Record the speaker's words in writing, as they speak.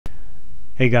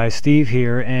Hey guys, Steve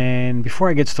here, and before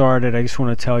I get started, I just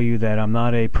want to tell you that I'm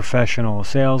not a professional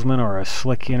salesman or a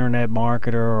slick internet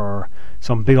marketer or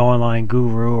some big online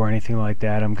guru or anything like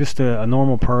that. I'm just a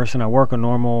normal person. I work a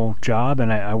normal job,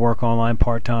 and I work online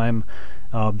part-time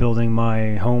building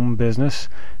my home business.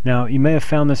 Now, you may have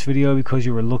found this video because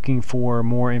you were looking for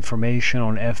more information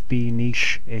on FB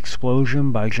Niche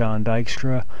Explosion by Jon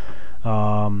Dykstra.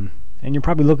 And you're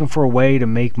probably looking for a way to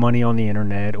make money on the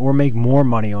internet or make more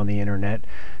money on the internet.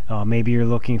 Maybe you're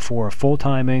looking for a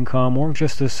full-time income or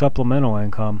just a supplemental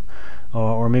income,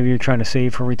 or maybe you're trying to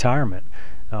save for retirement.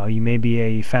 You may be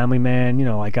a family man,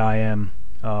 like I am,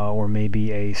 or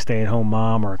maybe a stay-at-home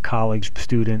mom or a college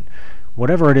student.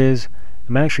 Whatever it is,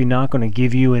 I'm actually not going to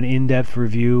give you an in-depth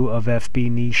review of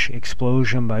FB Niche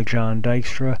Explosion by Jon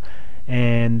Dykstra.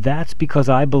 And that's because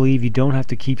I believe you don't have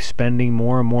to keep spending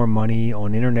more and more money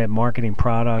on internet marketing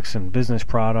products and business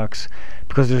products,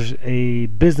 because there's a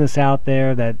business out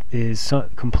there that is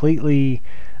completely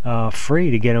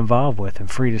free to get involved with and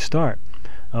free to start.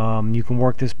 You can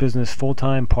work this business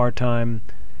full-time, part-time,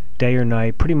 day or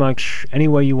night, pretty much any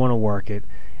way you want to work it.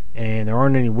 And there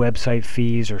aren't any website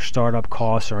fees or startup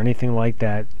costs or anything like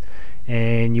that.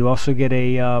 And you also get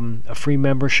a free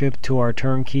membership to our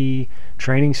turnkey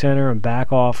training center and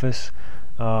back office.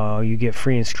 You get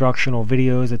free instructional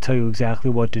videos that tell you exactly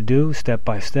what to do, step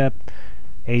by step,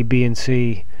 A, B, and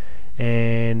C,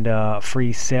 and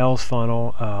free sales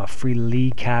funnel, free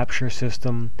lead capture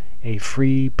system, a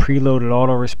free preloaded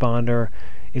autoresponder.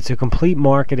 It's a complete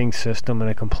marketing system and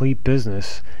a complete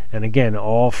business, and again,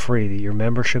 all free. Your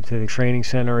membership to the training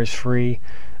center is free.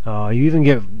 You even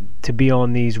get to be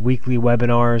on these weekly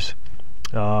webinars,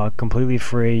 completely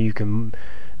free. You can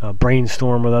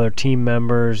brainstorm with other team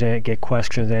members and get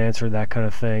questions answered, that kind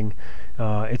of thing.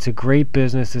 It's a great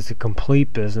business. It's a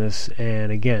complete business,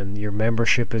 and again, your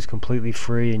membership is completely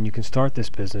free, and you can start this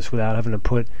business without having to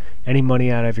put any money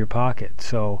out of your pocket.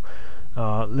 So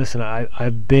listen,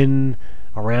 I've been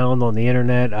around on the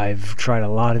internet. I've tried a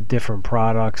lot of different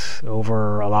products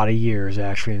over a lot of years,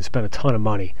 actually, and spent a ton of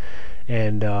money.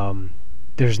 And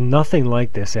there's nothing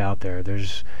like this out there.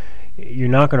 You're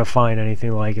not going to find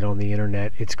anything like it on the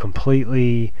internet. It's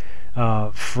completely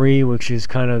free, which is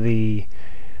kind of the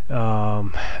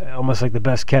almost like the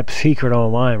best kept secret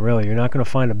online, really. You're not going to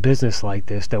find a business like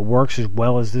this that works as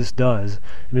well as this does.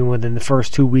 I mean, within the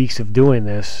first 2 weeks of doing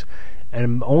this,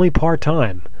 and only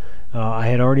part-time, I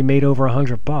had already made over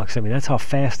 $100. I mean, that's how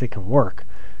fast it can work.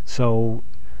 So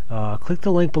click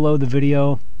the link below the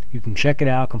video. You can check it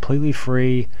out completely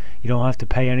free. You don't have to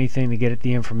pay anything to get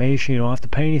the information. You don't have to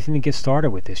pay anything to get started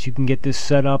with this. You can get this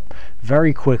set up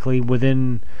very quickly.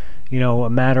 Within a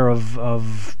matter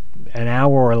of an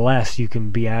hour or less, you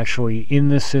can be actually in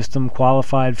the system,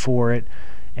 qualified for it,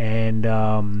 and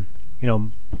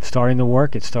starting to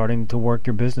work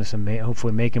your business, and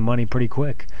hopefully making money pretty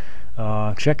quick.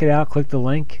 Check it out, click the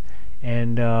link,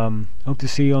 and hope to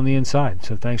see you on the inside.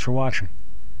 So thanks for watching.